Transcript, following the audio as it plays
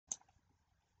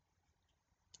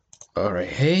Alright,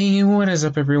 hey, what is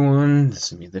up everyone?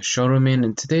 This is me, the Showman,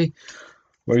 and today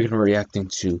we're going to be reacting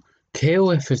to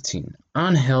KOF 15,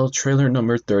 Angel trailer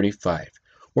number 35.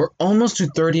 We're almost to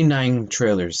 39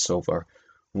 trailers so far.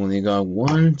 We only got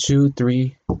 1, 2,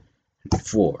 3, and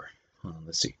 4.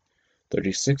 Let's see.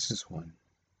 36 is 1.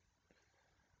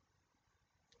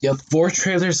 Yep, 4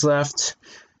 trailers left,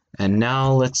 and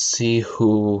now let's see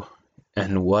who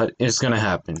and what is going to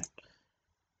happen.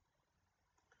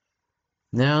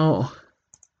 Now,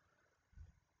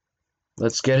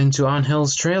 let's get into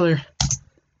Angel's trailer.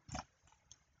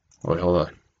 Wait, hold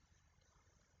on.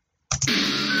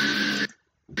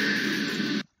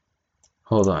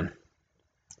 Hold on.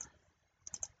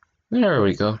 There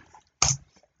we go.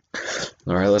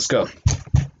 Alright, let's go.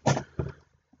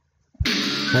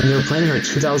 And they're playing her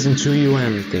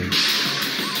 2002 thing.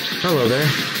 Hello there.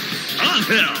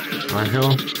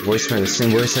 Angel, voiced by the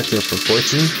same voice actor for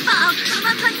 14.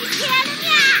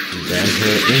 And then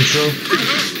her intro.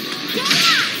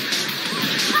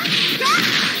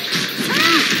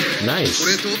 Nice.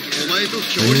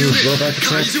 And you go back to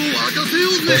text.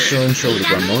 Special intro with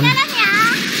Ramon.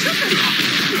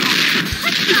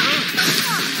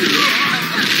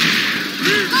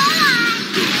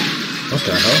 What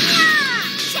the hell?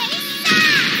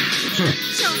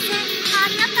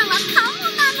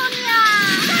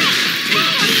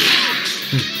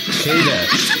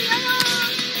 K-Dash.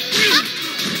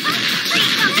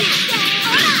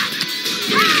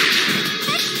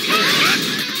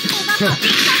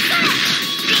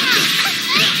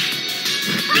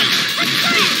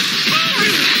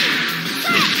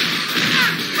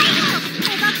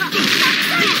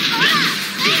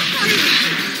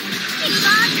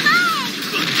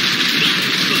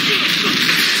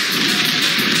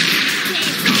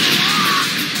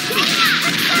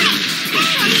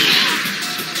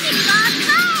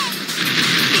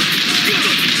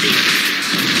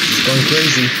 Going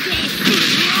crazy.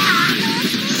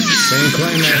 Same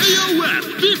climax.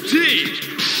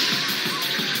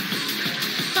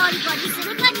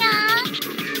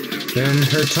 Then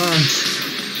her taunt.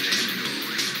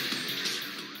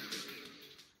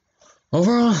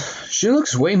 Overall, she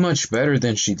looks way much better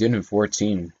than she did in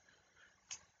 14.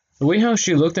 The way how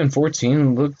she looked in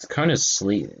 14 looked kind of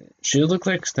sleep. She looked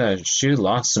like that she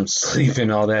lost some sleep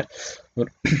and all that. But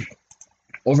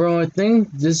overall, I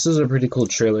think this is a pretty cool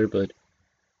trailer, but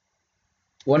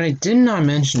what I did not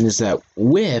mention is that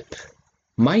Whip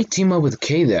might team up with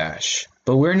K-Dash,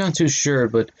 but we're not too sure.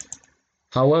 But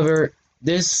however,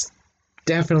 this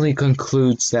definitely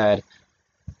concludes that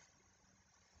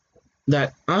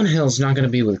Angel's not going to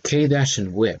be with K-Dash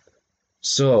and Whip.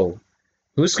 So,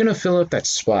 who's going to fill up that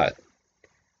spot?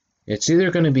 It's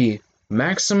either going to be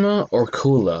Maxima or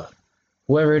Kula,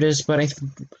 whoever it is, but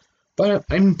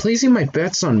I'm placing my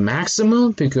bets on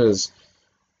Maxima because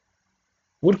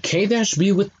would K-Dash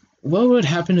be with... What would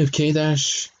happen if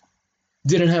K-Dash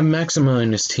didn't have Maxima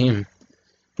in his team?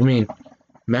 I mean,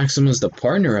 Maxima's the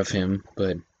partner of him,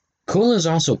 but Kula's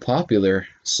also popular,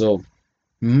 so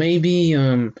maybe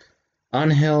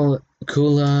Angel,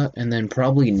 Kula, and then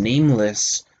probably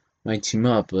Nameless might team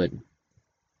up, but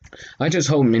I just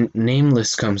hope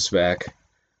Nameless comes back.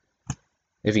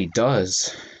 If he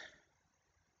does.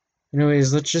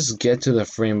 Anyways, let's just get to the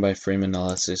frame-by-frame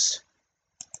analysis.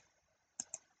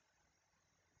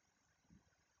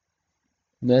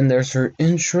 Then there's her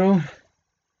intro.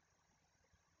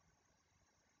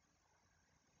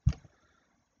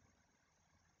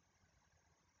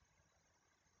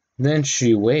 Then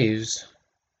she waves.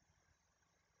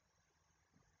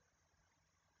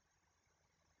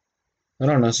 I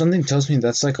don't know, something tells me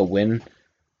that's like a win.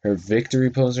 Her victory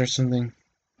pose or something.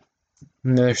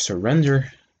 And there's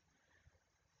surrender.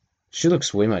 She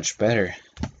looks way much better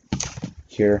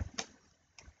here.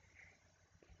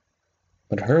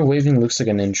 But her waving looks like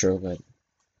an intro, but...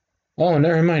 Oh,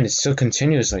 never mind, it still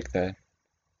continues like that.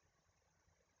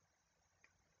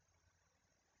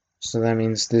 So that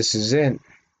means this is it.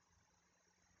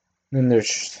 Then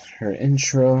there's her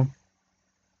intro.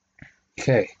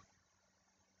 Okay.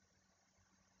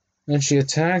 Then she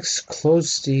attacks,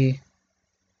 close the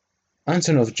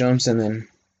Antonov jumps, and then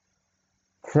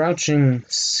crouching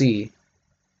C,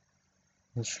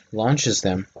 which launches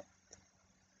them.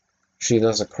 She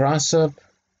does a cross up,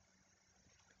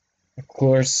 of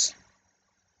course,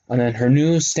 and then her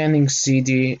new standing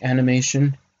CD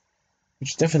animation,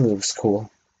 which definitely looks cool.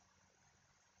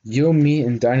 You, me,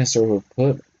 and Dinosaur were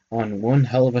put on one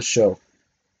hell of a show.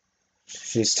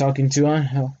 She's talking to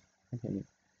Angel.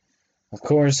 Of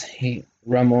course,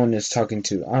 Ramon is talking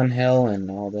to Angel and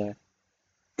all that.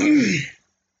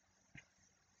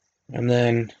 And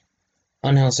then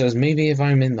Angel says, maybe if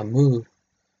I'm in the mood.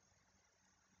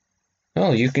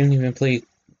 Oh, you can even play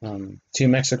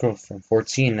Team Mexico from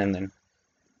 14 and then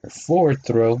her forward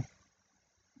throw.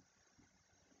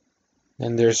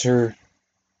 And there's her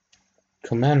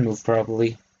command move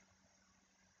probably.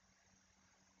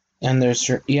 And there's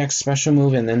her EX special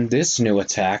move and then this new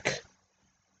attack.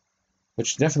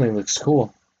 Which definitely looks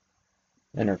cool.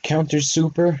 And her counter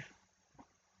super.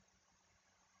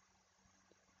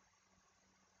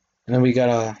 And then we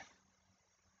got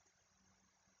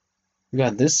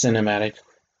this cinematic,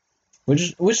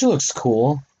 which looks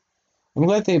cool. I'm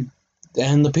glad they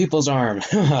and the people's arm.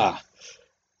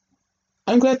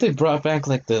 I'm glad they brought back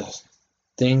like the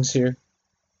things here.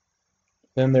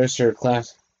 Then there's her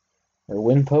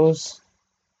wind pose.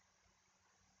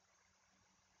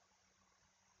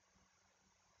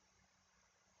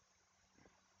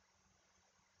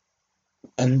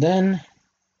 And then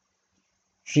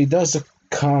she does a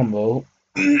combo,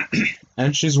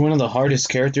 and she's one of the hardest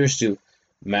characters to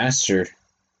master.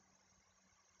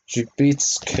 She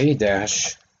beats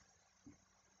K-Dash.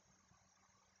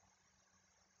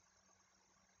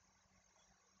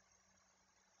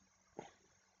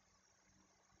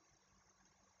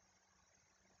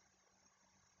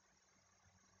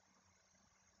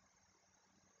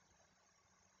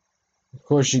 Of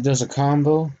course, she does a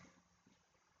combo.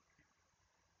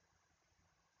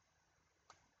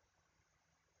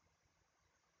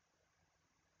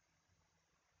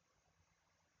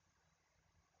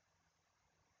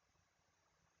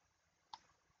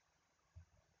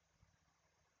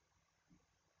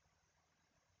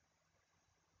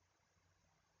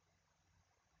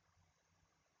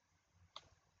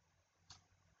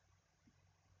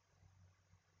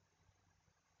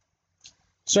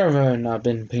 Sorry if I've not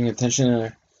been paying attention to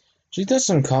her. She does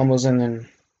some combos and then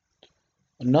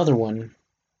another one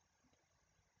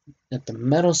at the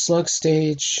Metal Slug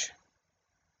stage.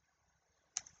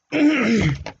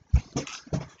 Man,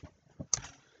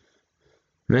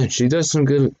 she does some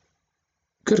good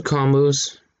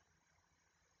combos.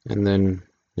 And then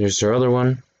there's her other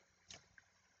one.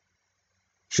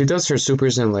 She does her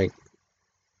supers in like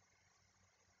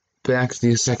back a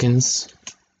few seconds.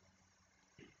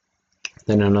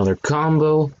 Then another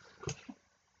combo.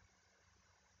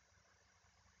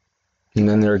 And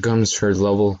then there comes her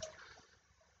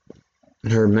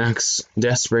max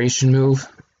desperation move.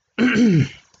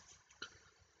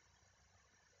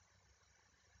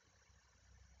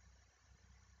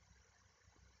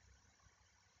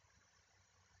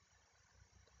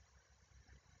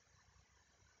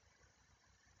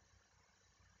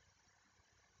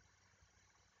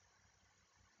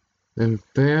 Then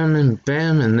bam and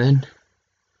bam, and then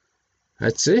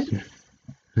that's it.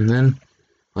 And then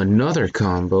another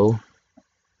combo.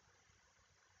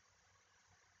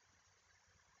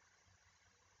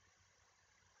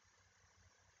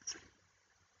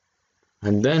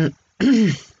 And then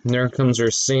there comes her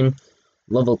same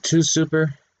level 2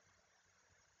 super,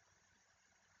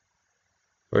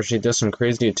 where she does some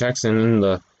crazy attacks, and then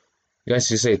the guys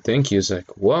who say thank you is like,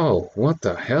 whoa, what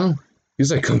the hell?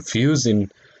 He's like confused in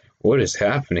what is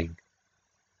happening.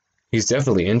 He's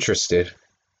definitely interested.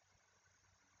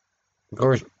 Of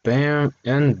course, bam,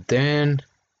 and then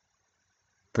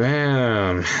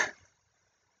bam.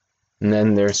 And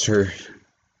then there's her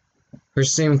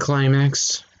same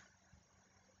climax.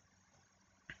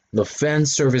 The fan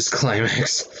service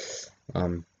climax.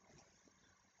 And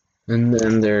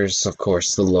then there's, of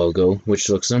course, the logo, which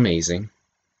looks amazing.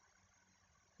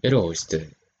 It always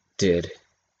did.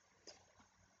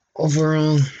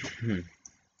 Overall,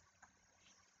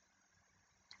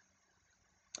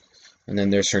 And then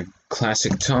there's her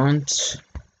classic taunt.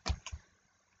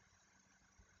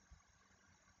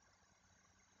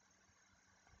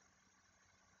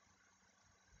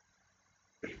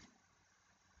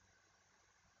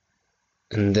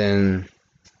 And then,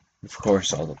 of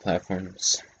course, all the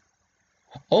platforms.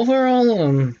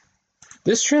 Overall,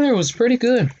 this trailer was pretty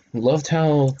good. Loved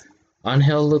how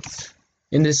Angel looked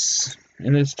in this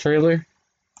trailer.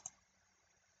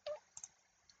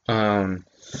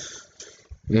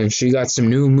 And she got some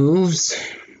new moves,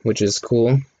 which is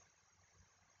cool.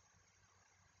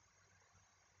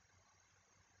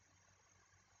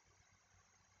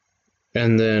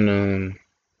 And then,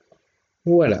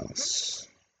 what else?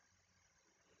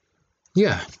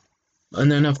 Yeah. And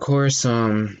then, of course,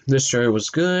 this trailer was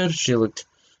good. She looked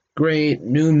great.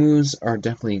 New moves are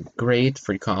definitely great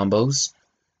for combos.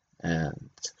 And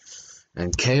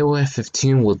KOF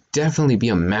 15 will definitely be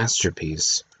a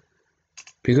masterpiece.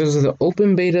 Because of the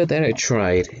open beta that I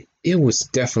tried, it was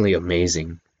definitely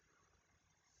amazing.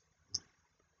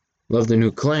 Love the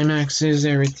new climaxes,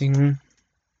 everything.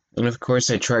 And of course,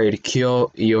 I tried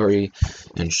Kyo, Iori,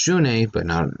 and Shune, but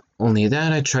not only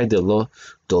that, I tried the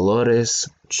Dolores,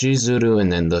 Chizuru,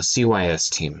 and then the CYS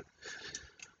team.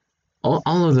 All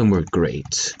of them were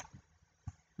great.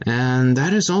 And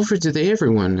that is all for today,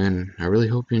 everyone, and I really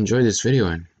hope you enjoyed this video,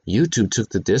 and YouTube took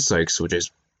the dislikes, which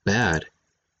is bad.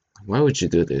 Why would you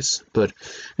do this? But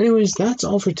anyways, that's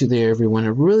all for today, everyone. I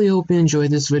really hope you enjoyed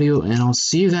this video, and I'll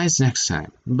see you guys next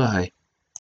time. Bye.